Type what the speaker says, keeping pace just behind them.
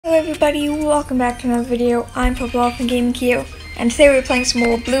everybody, welcome back to another video. I'm Purple from Gaming Q, and today we're playing some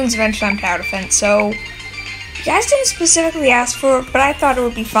more Bloons Adventure Time Tower Defense. So, you guys didn't specifically ask for it, but I thought it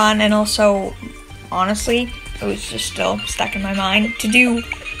would be fun, and also, honestly, it was just still stuck in my mind to do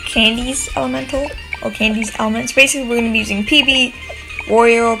Candy's Elemental, or Candy's Elements. Basically, we're going to be using PB,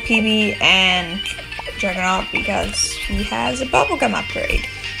 Warrior, PB, and Juggernaut, because he has a bubblegum upgrade.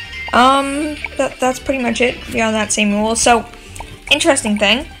 That's pretty much it. We're on that same rule. So, interesting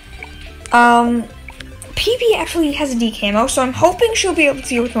thing. PB actually has a D camo, so I'm hoping she'll be able to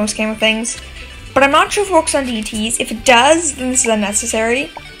deal with most camo things. But I'm not sure if it works on DTs. If it does, then this is unnecessary.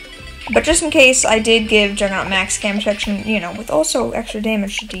 But just in case, I did give Juggernaut max camo protection, you know, with also extra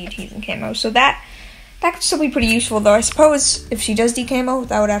damage to DTs and camo. So that could still be pretty useful, though. I suppose if she does decamo,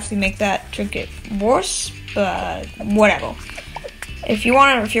 that would actually make that trinket worse, but whatever. If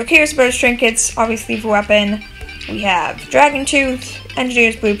you're curious about his trinkets, obviously for weapon, we have Dragon Tooth,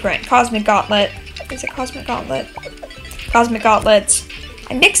 Engineer's Blueprint, Cosmic Gauntlet. Is it Cosmic Gauntlet? Cosmic Gauntlet.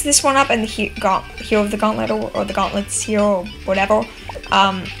 I mixed this one up and the Hero of the Gauntlet, or the Gauntlets Hero, or whatever.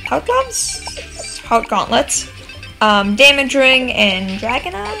 Heart Gloves? Heart Gauntlets. Damage Ring and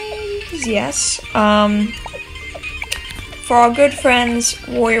Dragon Eyes, yes. For our good friends,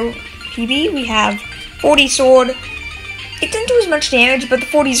 Warrior PB, we have 40 Sword. It didn't do as much damage, but the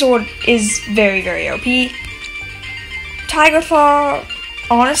 40 Sword is very, very OP. Tiger Claw,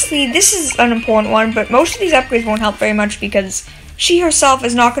 honestly, this is an important one, but most of these upgrades won't help very much because she herself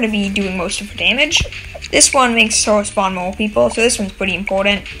is not going to be doing most of her damage. This one makes her spawn more people, so this one's pretty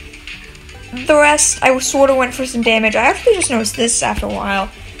important. The rest, I sort of went for some damage. I actually just noticed this after a while.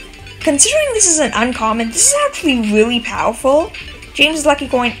 Considering this is an uncommon, this is actually really powerful. James' Lucky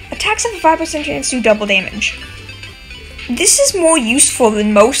Coin attacks have a 5% chance to do double damage. This is more useful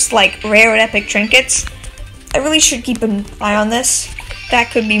than most, like, rare and epic trinkets. I really should keep an eye on this. It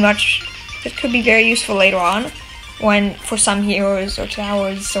could be very useful later on, when, for some heroes, or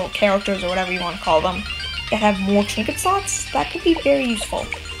towers, or characters, or whatever you want to call them, that have more trinket slots. That could be very useful.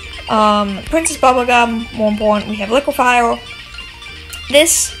 Princess Bubblegum, more important, we have Liquefier.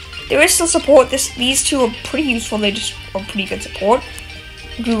 There is still support. These two are pretty useful, they just are pretty good support.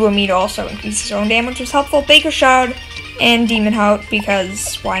 Guru Meter also increases her own damage, which is helpful. Baker Shard and Demon Heart,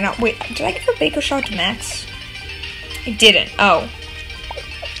 because why not? Wait, did I give a Baker Shard to max? I didn't. Oh.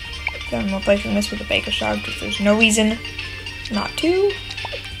 Then I'm replacing this with a Baker Shard because there's no reason not to.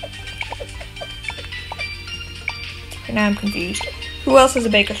 Okay, now I'm confused. Who else has a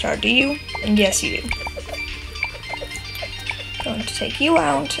Baker Shard? Do you? And yes, you do. Going to take you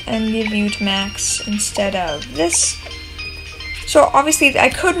out and give you to max instead of this. So obviously I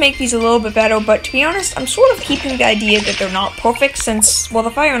could make these a little bit better, but to be honest, I'm sort of keeping the idea that they're not perfect since, well,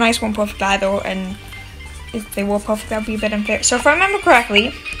 the Fire and Ice weren't perfect either, and if they were perfect, that would be a bit unfair. So if I remember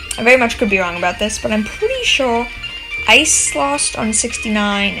correctly, I very much could be wrong about this, but I'm pretty sure Ice lost on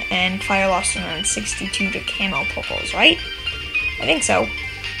 69 and Fire lost on 62 to camo purples, right? I think so.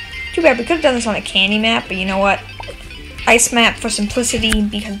 Too bad, we could have done this on a candy map, but you know what? Ice map for simplicity,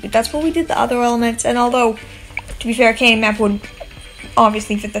 because that's where we did the other elements, and although, to be fair, candy map would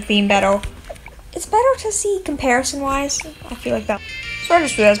obviously fit the theme better, it's better to see comparison-wise. I feel like that. So I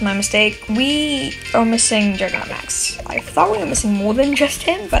just realized my mistake. We are missing Juggernaut Max. I thought we were missing more than just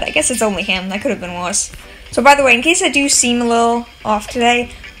him, but I guess it's only him. That could have been worse. So by the way, in case I do seem a little off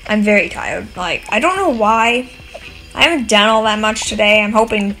today, I'm very tired. Like, I don't know why. I haven't done all that much today. I'm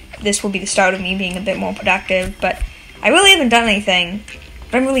hoping this will be the start of me being a bit more productive, but I really haven't done anything.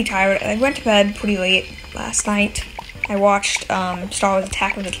 But I'm really tired. I went to bed pretty late last night. I watched Star Wars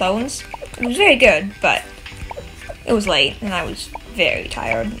Attack of the Clones. It was very good, but it was late, and I was very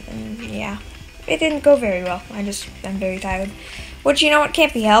tired, and yeah, it didn't go very well. I'm very tired. Which, you know what,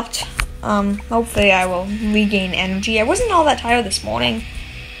 can't be helped. Hopefully I will regain energy. I wasn't all that tired this morning,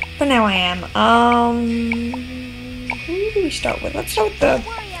 but now I am. Who do we start with? Let's start with the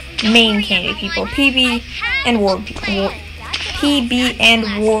main candy people, PB and PB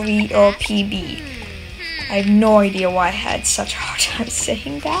and Warrior PB. I have no idea why I had such a hard time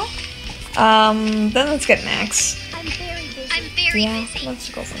saying that. Then let's get Max. Yeah, let's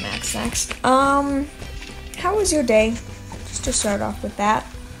go for Max next. How was your day? Just to start off with that.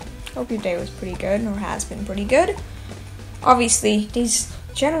 Hope your day was pretty good, or has been pretty good. Obviously, day's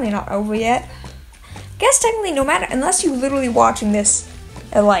generally not over yet. Guess technically, no matter, unless you're literally watching this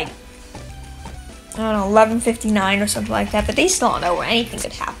at like, I don't know, 11:59 or something like that, the day's still not over. Anything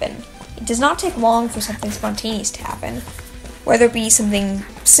could happen. It does not take long for something spontaneous to happen. Whether it be something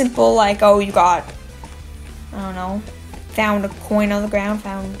simple like, oh, you got, I don't know, found a coin on the ground,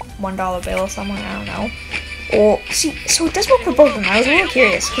 found $1 bill somewhere, I don't know. Or, see, so it does work for both of them. I was a little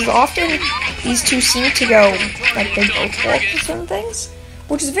curious, because often these two seem to go, like, they both work for certain things,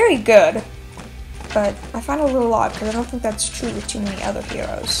 which is very good. But I find it a little odd, because I don't think that's true with too many other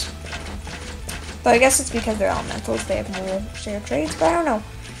heroes. Though I guess it's because they're elementals, they have more shared traits, but I don't know.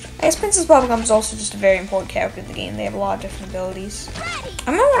 I guess Princess Bubblegum is also just a very important character in the game. They have a lot of different abilities.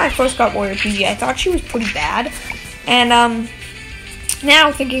 I remember when I first got Warrior PG, I thought she was pretty bad. And,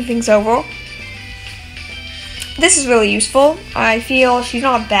 now thinking things over, this is really useful. I feel she's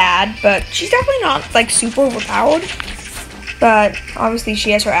not bad, but she's definitely not, like, super overpowered. But, obviously,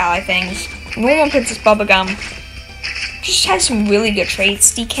 she has her ally things. Normal Princess Bubblegum just has some really good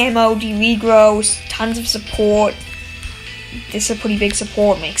traits. Decamo, de-regrow, tons of support. This is a pretty big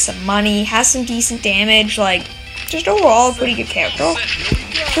support, makes some money, has some decent damage, like, just overall a pretty good character. I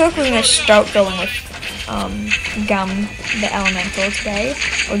feel like we're going to start going with, Gum, the Elemental today.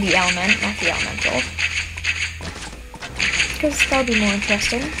 Or the Element, not the Elemental. Because that'll be more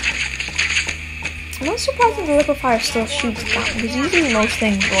interesting. I'm not surprised that the Liquefier still shoots Gum, because usually most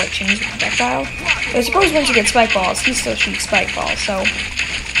things will, like, change the projectile. But I suppose once you get Spike Balls, he still shoots Spike Balls, so...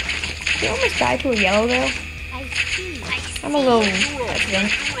 Did you almost die to a yellow there? I'm a little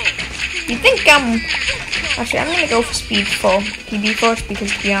hesitant. You'd think, actually, I'm gonna go for Speed for PB first,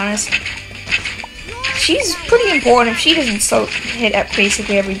 because to be honest, she's pretty important. If she doesn't hit at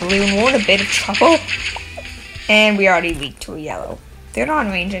basically every balloon, we're in a bit of trouble. And we already leaked to a yellow. They're not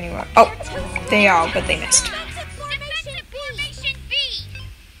in range anymore. Oh, they are, but they missed.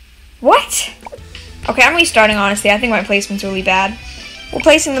 What? Okay, I'm restarting, honestly. I think my placement's really bad. We're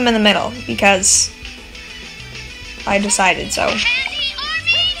placing them in the middle, because I decided so.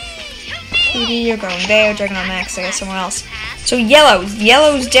 PD, you're going there. Juggernaut Max, I guess somewhere else. So yellows.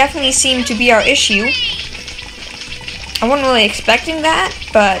 Yellows definitely seem to be our issue. I wasn't really expecting that,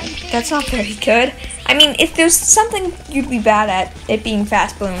 but that's not very good. I mean, if there's something you'd be bad at, it being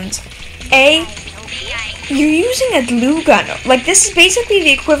fast balloons. A, you're using a glue gunner. Like, this is basically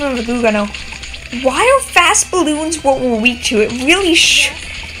the equivalent of a glue gunner. Why are fast balloons what we're weak to? It really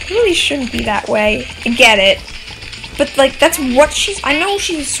shouldn't be that way. I get it. But, like, that's what she's... I know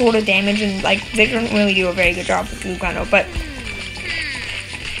she's sort of damaged and, like, they don't really do a very good job with glue gunner, but...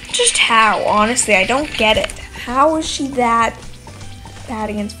 Just how, honestly, I don't get it. How is she that bad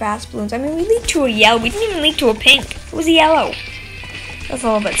against fast balloons? I mean, we leaked to a yellow. We didn't even leak to a pink. It was a yellow. That's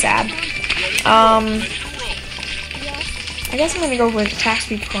a little bit sad. I guess I'm going to go with attack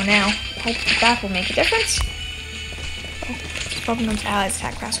speed for now. Hope that will make a difference. Bubblegum's allies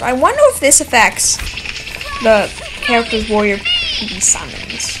attack faster. I wonder if this affects the character's Warrior PB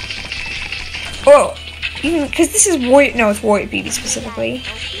summons. Oh, even because this is Warrior. No, it's Warrior PB specifically.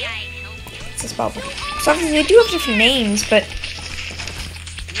 It's this bubble. So obviously they do have different names, but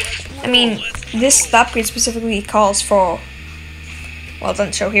I mean, the upgrade specifically calls for. Well, it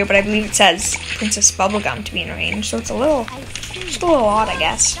doesn't show here, but I believe it says Princess Bubblegum to be in range, so it's just a little odd, I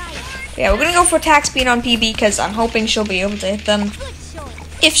guess. But yeah, we're gonna go for attack speed on PB because I'm hoping she'll be able to hit them.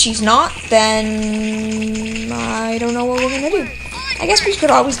 If she's not, then I don't know what we're gonna do. I guess we could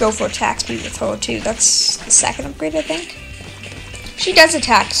always go for attack speed with her too. That's the second upgrade, I think. She does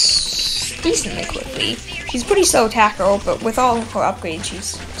attack decently quickly. She's a pretty slow attacker, but with all of her upgrades,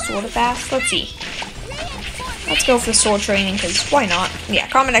 she's sort of fast. Let's see. Let's go for sword training, because why not? Yeah,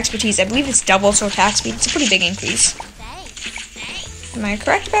 common expertise. I believe it's double, so attack speed. It's a pretty big increase. Am I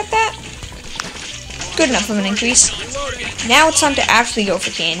correct about that? Good enough of an increase. Now it's time to actually go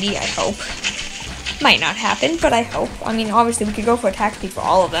for candy, I hope. Might not happen, but I hope. I mean, obviously, we could go for attack speed for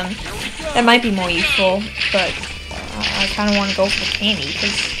all of them. That might be more useful, but I kind of want to go for the candy,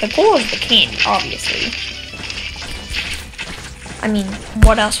 because the goal is the candy, obviously. I mean,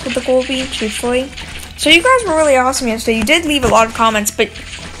 what else would the goal be, truthfully? So you guys were really awesome yesterday. You did leave a lot of comments, but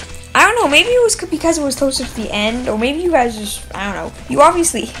I don't know, maybe it was because it was closer to the end, or maybe you guys just, I don't know. You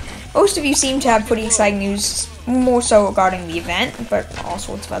obviously, most of you seem to have pretty exciting news, more so regarding the event, but all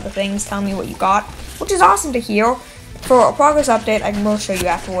sorts of other things. Tell me what you got, which is awesome to hear. For a progress update, I will show you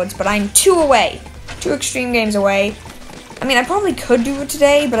afterwards, but I'm 2 away. 2 extreme games away. I mean, I probably could do it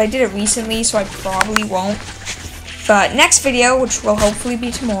today, but I did it recently, so I probably won't. But next video, which will hopefully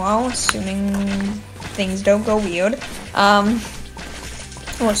be tomorrow, assuming things don't go weird, or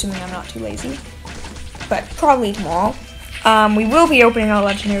assuming I'm not too lazy, but probably tomorrow, we will be opening our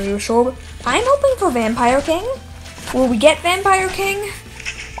legendary orb. I'm hoping for Vampire King. Will we get Vampire King?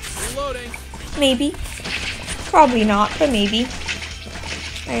 Reloading. Maybe. Probably not, but maybe.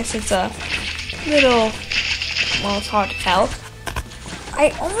 I guess it's a little, well, it's hard to tell.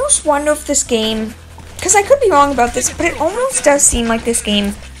 I almost wonder if this game, because I could be wrong about this, but it almost does seem like this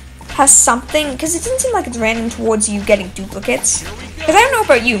game has something, because it doesn't seem like it's random towards you getting duplicates. Because I don't know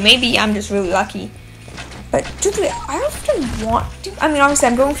about you, maybe I'm just really lucky. But duplicate, I often want to, I mean, obviously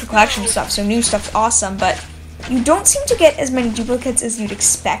I'm going for collection stuff, so new stuff's awesome, but you don't seem to get as many duplicates as you'd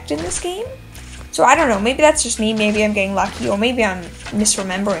expect in this game. So I don't know, maybe that's just me, maybe I'm getting lucky, or maybe I'm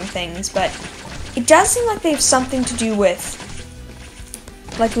misremembering things, but it does seem like they have something to do with,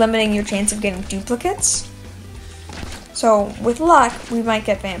 like, limiting your chance of getting duplicates. So, with luck, we might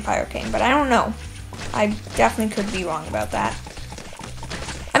get Vampire King, but I don't know. I definitely could be wrong about that.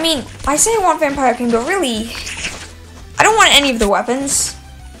 I mean, I say I want Vampire King, but really, I don't want any of the weapons.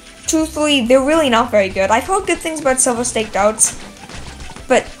 Truthfully, they're really not very good. I've heard good things about Silver Stake Darts,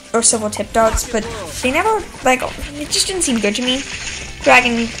 or Silver Tip Darts, but they never, like, it just didn't seem good to me.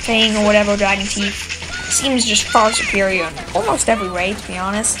 Dragon Fang or whatever, Dragon Teeth, seems just far superior in almost every way, to be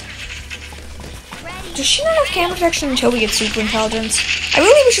honest. Does she not have camo detection until we get super intelligence? I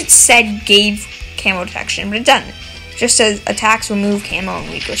really wish it said gave camo detection, but it doesn't. It just says attacks remove camo and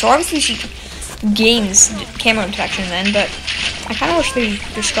weaker. So obviously she gains camo detection then, but I kind of wish they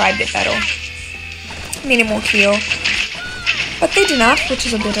described it better. Made it more clear. But they do not, which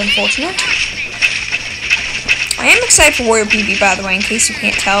is a bit unfortunate. I am excited for Warrior PB, by the way, in case you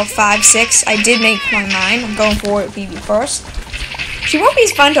can't tell. 5-6. I did make my mind. I'm going for Warrior PB first. She won't be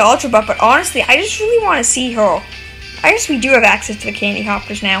as fun to Ultra Buff, but honestly, I just really want to see her. I guess we do have access to the Candy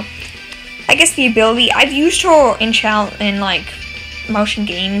Hoppers now. I guess the ability, I've used her in like, motion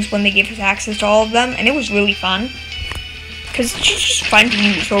games when they give us access to all of them, and it was really fun. Because she's just fun to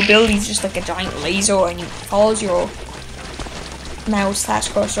use. Her ability is just like a giant laser, and it follows your mouse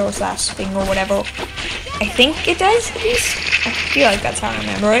 / cursor / thing or whatever. I think it does, at least. I feel like that's how I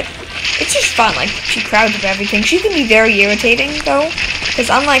remember it. It's just fun, like, she crowds up everything. She can be very irritating, though, because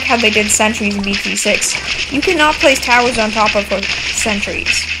unlike how they did sentries in BT6, you cannot place towers on top of her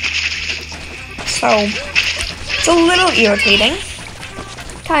sentries. So, it's a little irritating.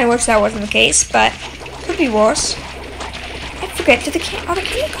 Kinda wish that wasn't the case, but could be worse. I forget, are the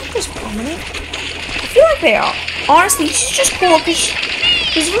Candy Hoppers permanent? I feel like they are. Honestly, she's just cool, because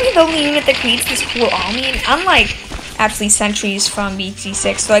she's really the only unit that creates this cool army, and unlike actually sentries from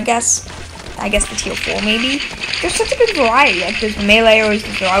BT6, so I guess the tier 4 maybe. There's such a big variety. Like there's meleeers,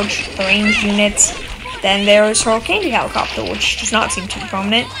 there's the ranged units, then there's her Candy Helicopter, which does not seem to be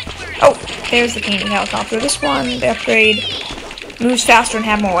prominent. Oh, there's the Candy Helicopter. This one, the upgrade, moves faster and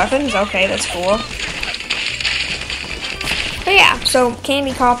have more weapons. Okay, that's cool. But yeah, so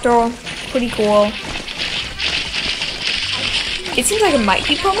Candy Copter, pretty cool. It seems like it might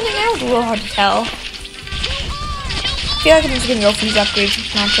be permanent now. It's a little hard to tell. I feel like I'm just gonna go for these upgrades.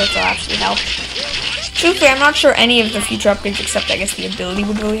 I'm not sure if they'll actually help. Truthfully, I'm not sure any of the future upgrades, except I guess the ability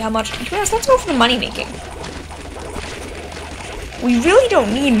would really help much. To be honest, let's go for the money making. We really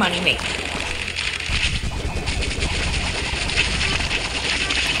don't need money making.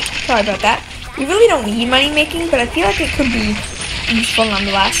 Sorry about that. We really don't need money making, but I feel like it could be useful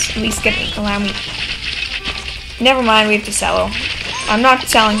nonetheless. At least allow me. Never mind, we have to sell her. I'm not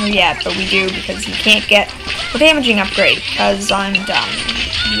selling her yet, but we do because you can't get the damaging upgrade because I'm dumb.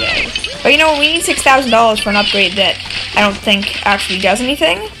 Yay. But you know, we need $6,000 for an upgrade that I don't think actually does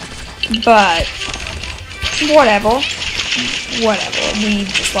anything. But whatever. We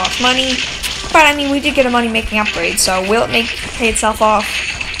just lost money. But I mean, we did get a money-making upgrade, so will it pay itself off?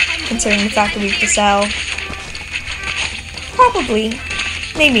 Considering the fact that we have to sell. Probably.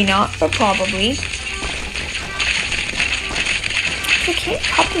 Maybe not, but probably. The Candy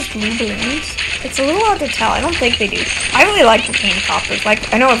Hoppers blue balloons? It's a little hard to tell. I don't think they do. I really like the Candy Hoppers.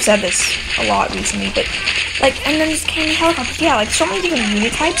 Like, I know I've said this a lot recently, but, like, and then this Candy Helicopters. Yeah, like, so many different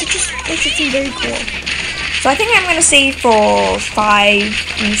unit types. It just makes it seem very cool. So I think I'm going to save for 5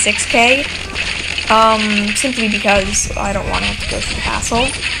 and 6K. Simply because I don't want to have to go through the hassle,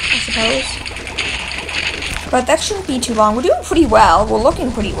 I suppose. But that shouldn't be too long. We're doing pretty well. We're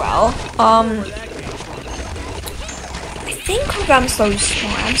looking pretty well. I think Gun slows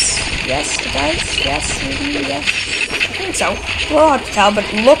slabs. Yes, it does. Yes, maybe, yes. I think so. It's a little hard to tell, but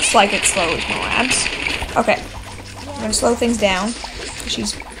it looks like it slows Moabs. Okay. I'm going to slow things down.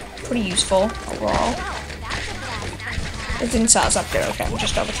 She's pretty useful overall. It didn't sell us up there. Okay, I'm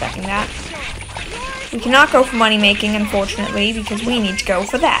just double checking that. We cannot go for money making, unfortunately, because we need to go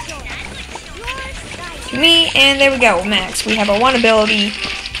for that. Me, and there we go, max. We have a 1 ability,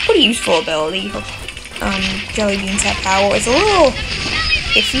 pretty useful ability. Jelly Beans have power. It's a little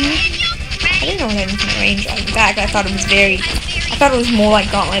iffy. I didn't know it had infinite range. In fact, I thought it was more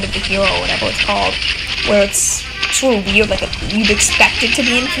like Gauntlet of the Hero or whatever it's called, where it's sort of weird, like you'd expect it to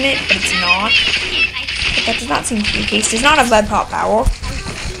be infinite, but it's not. But that does not seem to be the case. Does not have lead pop power.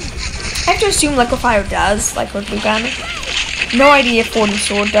 I have to assume Liquefire does, like with Lucan. No idea if 40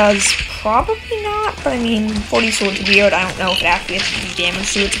 Sword does. Probably not, but I mean, 40 Sword's weird. I don't know if it actually has to do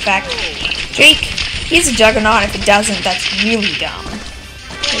damage to its effect. Drake, he's a Juggernaut. If it doesn't, that's really dumb.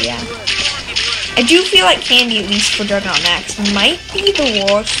 So yeah. I do feel like Candy, at least for Juggernaut Max, might be the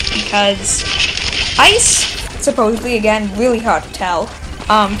worst because Ice, supposedly, again, really hard to tell.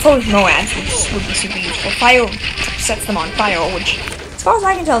 For Moads, which would be super useful. Fire sets them on fire, which, as far as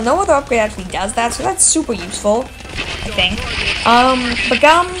I can tell, no other upgrade actually does that, so that's super useful, I think. But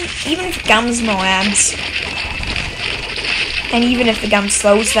Gum, even if Gum's Moads, and even if the Gum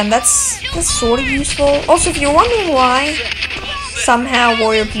slows them, that's sort of useful. Also, if you're wondering why somehow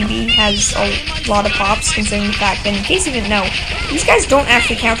Warrior PB has a lot of pops, considering the fact that, in case you didn't know, these guys don't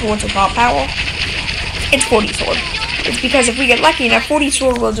actually count towards a pop power. It's 40 Sword. It's because if we get lucky enough, 40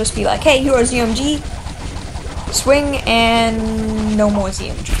 Sword will just be like, hey, here's ZMG, swing, and no more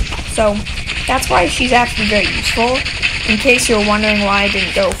ZMG. So, that's why she's actually very useful. In case you're wondering why I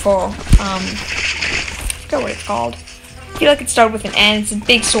didn't go for, I forgot what it's called. I feel like it started with an N, it's a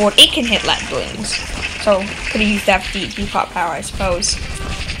big sword, it can hit lead balloons. So, could have used that for DT pop power, I suppose.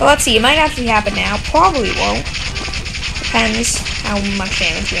 But let's see, it might actually happen now, probably won't. Depends how much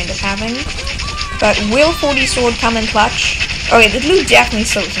damage we end up having. But will 40 Sword come in clutch? Okay, the blue definitely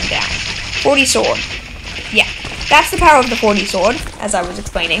slows him down. 40 Sword. Yeah, that's the power of the 40 Sword, as I was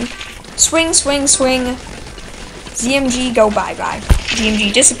explaining. Swing, swing, swing. ZMG, go bye-bye.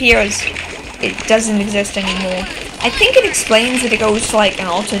 ZMG disappears. It doesn't exist anymore. I think it explains that it goes to, like, an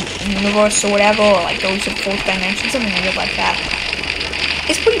alternate universe or whatever, or, like, goes to the fourth dimension, something weird like that.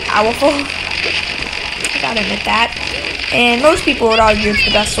 It's pretty powerful. I gotta admit that. And most people would argue it's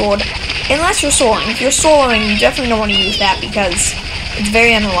the best sword. Unless you're soaring. If you're soaring, you definitely don't want to use that because it's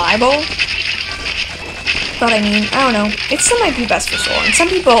very unreliable. But I mean, I don't know. It still might be best for soaring. Some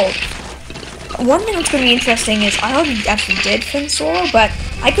people... One thing that's going to be interesting is I already actually did Fin Soar, but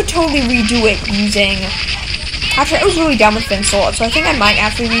I could totally redo it using... Actually, I was really done with Fin Soar, so I think I might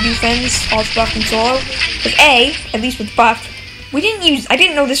actually redo Fin's Ultra Buff and Soar. Because A, at least with Buff, I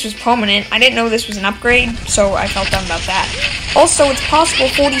didn't know this was permanent. I didn't know this was an upgrade, so I felt dumb about that. Also, it's possible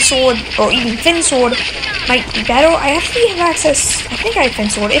 40 Sword, or even Fin Sword, might be better. I actually have access, I think I have Fin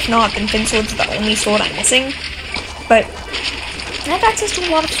Sword. If not, then Fin Sword's the only sword I'm missing. But I have access to a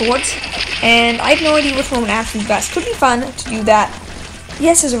lot of swords, and I have no idea which one would actually be best. Could be fun to do that,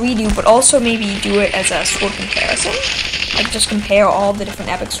 yes, as a redo, but also maybe do it as a sword comparison. Like, just compare all the different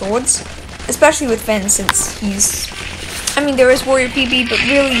epic swords. Especially with Fin, since he's... I mean, there is Warrior PB, but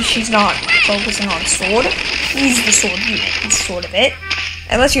really she's not focusing on sword. He's the sword unit. He's sort of it.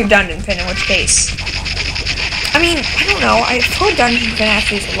 Unless you're Dungeon Fin, in which case... I mean, I don't know. I've heard Dungeon Fin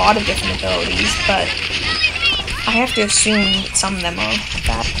actually has a lot of different abilities, but... I have to assume that some of them are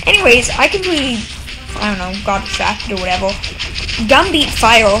that. Anyways, I completely... I don't know, got distracted or whatever. Gun beat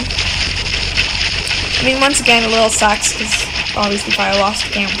Fire. I mean, once again, a little sucks, because obviously Fire lost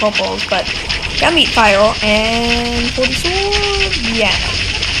to Camp Purples, but... Gun beat Fire, and 40 Sword? Yeah,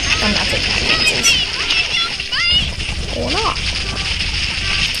 no. I'm not taking any chances. Or not.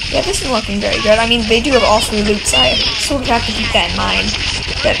 Yeah, this is looking very good. I mean, they do have all three loops. I sort of have to keep that in mind.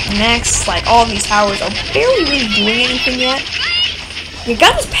 That Max, like, all of these towers are barely really doing anything yet. Your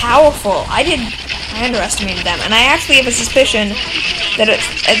gun is powerful. I underestimated them, and I actually have a suspicion that it's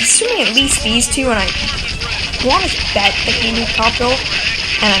assuming at least these two, and I want to bet that he can pop though.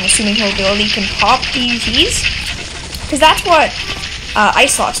 And I'm assuming her ability can pop DTs. Because that's what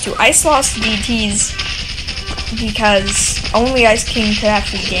Ice Lost do. Ice Lost DTs because only Ice King could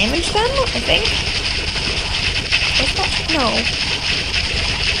actually damage them, I think. No.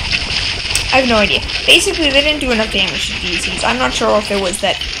 I have no idea. Basically, they didn't do enough damage to DTs. I'm not sure if it was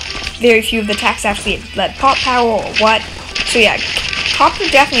that very few of the attacks actually had lead pop power or what. So yeah, Copper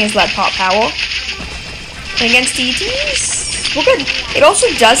definitely has lead pop power. And against DTs, we're good. It also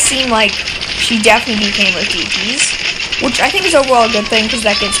does seem like she definitely beat Hammer's DTs, which I think is overall a good thing because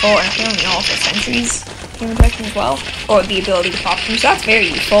that gives her, and apparently all of her sentries Hammer Protection as well, or the ability to pop them, so that's very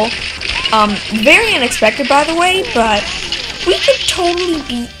useful. Very unexpected, by the way, but we could totally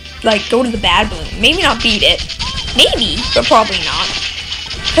beat, like, go to the bad balloon. Maybe not beat it. Maybe, but probably not.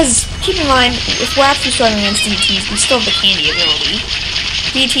 Because, keep in mind, if we're actually starting against DTs, we still have the candy ability.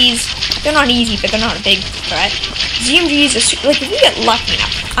 DTs, they're not easy, but they're not a big threat. ZMGs are, like, if we get lucky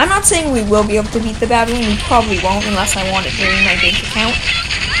enough, I'm not saying we will be able to beat the bad balloon, we probably won't unless I want it during my bank account.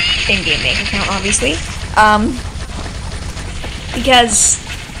 In-game bank account, obviously. Because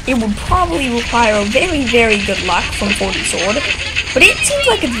it would probably require very, very good luck from 40 Sword, but it seems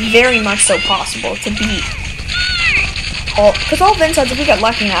like it's very much so possible to beat because all Vinceheads, if we get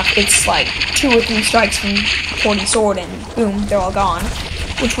lucky enough, it's like 2 or 3 strikes from 40 sword and boom, they're all gone.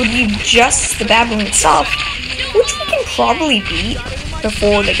 Which would leave just the Baboon itself, which we can probably beat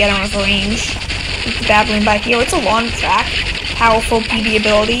before they get out of range. With the Baboon by here, it's a long track, powerful PD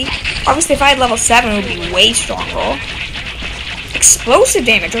ability. Obviously, if I had level 7, it would be way stronger. Explosive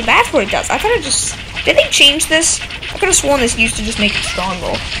damage, or that's what it does. I thought it just... Did they change this? I could have sworn this used to just make it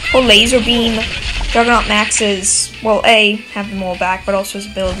stronger. Or Laser Beam. Juggernaut Maxes, well, A, have them all back, but also his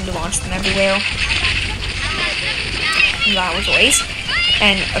ability to launch them everywhere. That was a waste.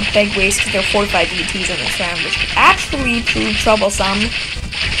 And a big waste because there are fortified DTs in this round, which could actually prove troublesome.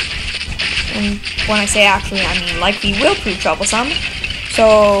 And when I say actually, I mean likely will prove troublesome.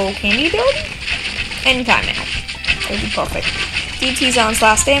 So, candy ability? Anytime now. That would be perfect. DT's on its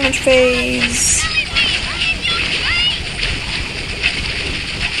last damage phase.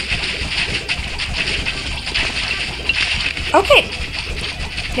 Okay.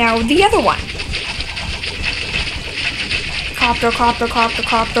 Now, the other one. Copter.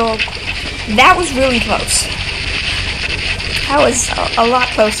 That was really close. That was a lot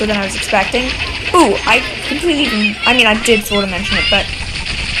closer than I was expecting. Ooh, I did sort of mention it, but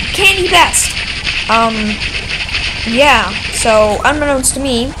Candy Best. Yeah, so unbeknownst to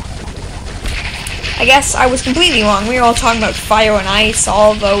me, I guess I was completely wrong. We were all talking about fire and ice,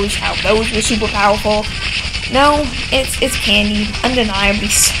 all those, how those were super powerful. No, it's Candy, undeniably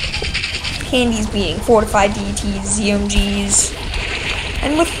so. Candy's being fortified DTs, ZMGs,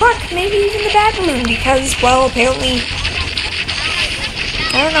 and with luck, maybe even the Bloons, because, well, apparently,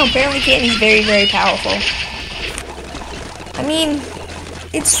 I don't know, apparently Candy's very, very powerful. I mean,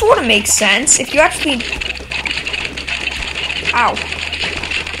 it sort of makes sense. If you actually... Ow.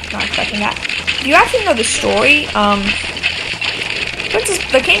 Not expecting that. If you actually know the story,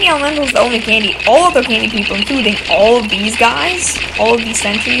 the Candy Elemental is the only candy. All other candy people, including all of these guys, all of these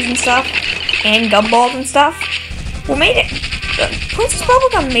sentries and stuff, and gumballs and stuff, well, made it. Princess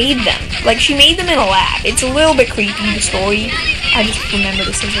Bubblegum made them. Like, she made them in a lab. It's a little bit creepy, the story. I just remember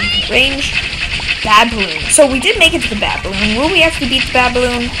this is in range. Baboon. So we did make it to the Baboon. Will we actually beat the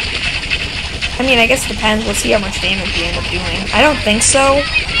Baboon? I mean, I guess it depends. We'll see how much damage we end up doing. I don't think so.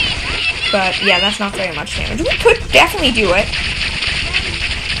 But, yeah, that's not very much damage. We could definitely do it.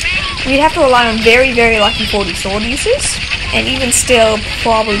 We'd have to rely on very, very lucky 40 sword uses. And even still,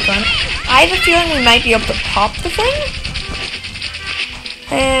 probably couldn't. I have a feeling we might be able to pop the thing.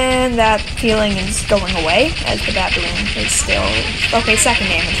 And that feeling is going away, as the Baboon is still... Okay, second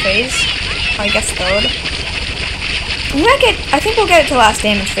damage phase. I guess third. I think we'll get it to last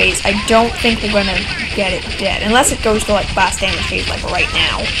damage phase. I don't think we're gonna get it dead. Unless it goes to, like, last damage phase, like, right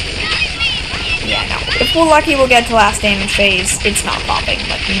now. Yeah, no. If we're lucky, we'll get to last damage phase. It's not popping.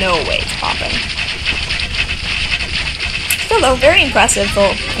 Like, no way it's popping. Still, though, very impressive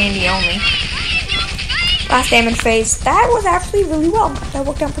for Candy only. Last damage phase. That was actually really well. That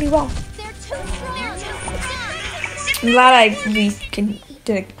worked out pretty well. I'm glad I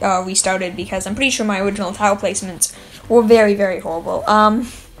restarted because I'm pretty sure my original tile placements were very, very horrible.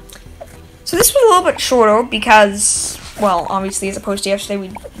 So this was a little bit shorter because, well, obviously as opposed to yesterday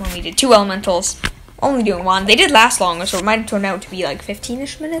when we did 2 elementals, only doing 1. They did last longer, so it might have turned out to be like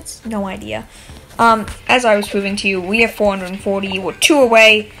 15-ish minutes. No idea. As I was proving to you, we have 440. We're 2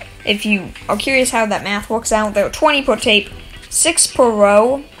 away. If you are curious how that math works out, there are 20 per tape, 6 per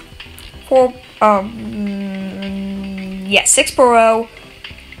row, 6 per row.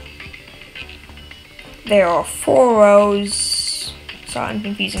 There are 4 rows. Sorry, I'm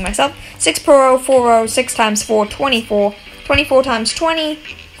confusing myself. 6 per row, 4 rows, 6 times 4, 24. 24 times 20,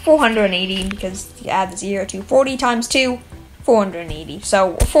 480, because you add the 0 to 40 times 2, 480.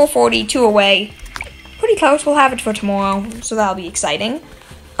 So, 440, 2 away. Pretty close. We'll have it for tomorrow, so that'll be exciting.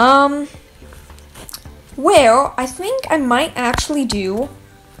 Where I think I might actually do,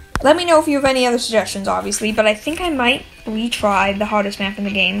 let me know if you have any other suggestions, obviously, but I think I might retry the hardest map in the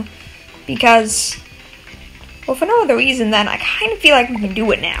game, because, well, for no other reason than I kind of feel like we can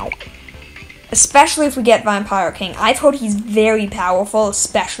do it now. Especially if we get Vampire King. I've heard he's very powerful,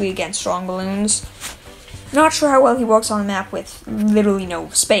 especially against strong Bloons. Not sure how well he works on a map with literally no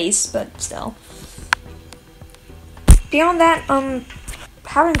space, but still. Beyond that,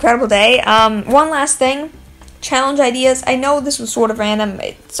 have an incredible day. One last thing. Challenge ideas. I know this was sort of random,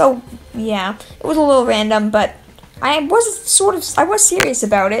 so, yeah. It was a little random, but I was serious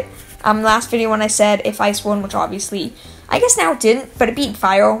about it. Last video when I said if Ice won, which obviously, I guess now it didn't, but it beat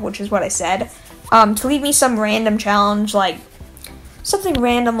Fire, which is what I said. To leave me some random challenge, like, something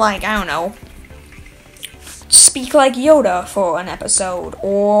random like, I don't know, speak like Yoda for an episode,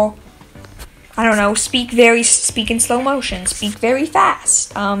 or I don't know, speak in slow motion, speak very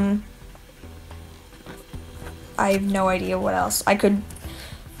fast. I have no idea what else. I could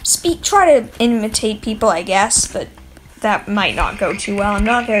try to imitate people, I guess, but that might not go too well. I'm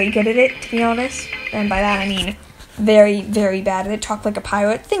not very good at it, to be honest. And by that I mean very, very bad at it. Talk like a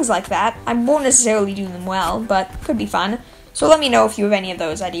pirate, things like that. I won't necessarily do them well, but could be fun. So let me know if you have any of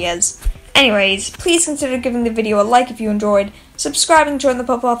those ideas. Anyways, please consider giving the video a like if you enjoyed, subscribing, join the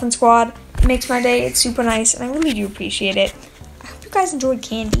Purple Elephant Squad. It makes my day, it's super nice, and I really do appreciate it. I hope you guys enjoyed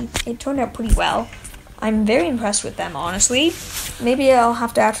Candy. It turned out pretty well. I'm very impressed with them, honestly. Maybe I'll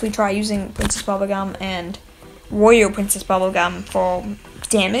have to actually try using Princess Bubblegum and Warrior Princess Bubblegum for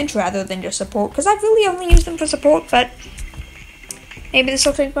damage rather than just support, because I've really only used them for support, but maybe this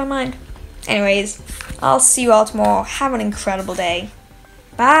will change my mind. Anyways, I'll see you all tomorrow. Have an incredible day.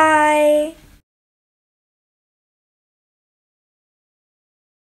 Bye!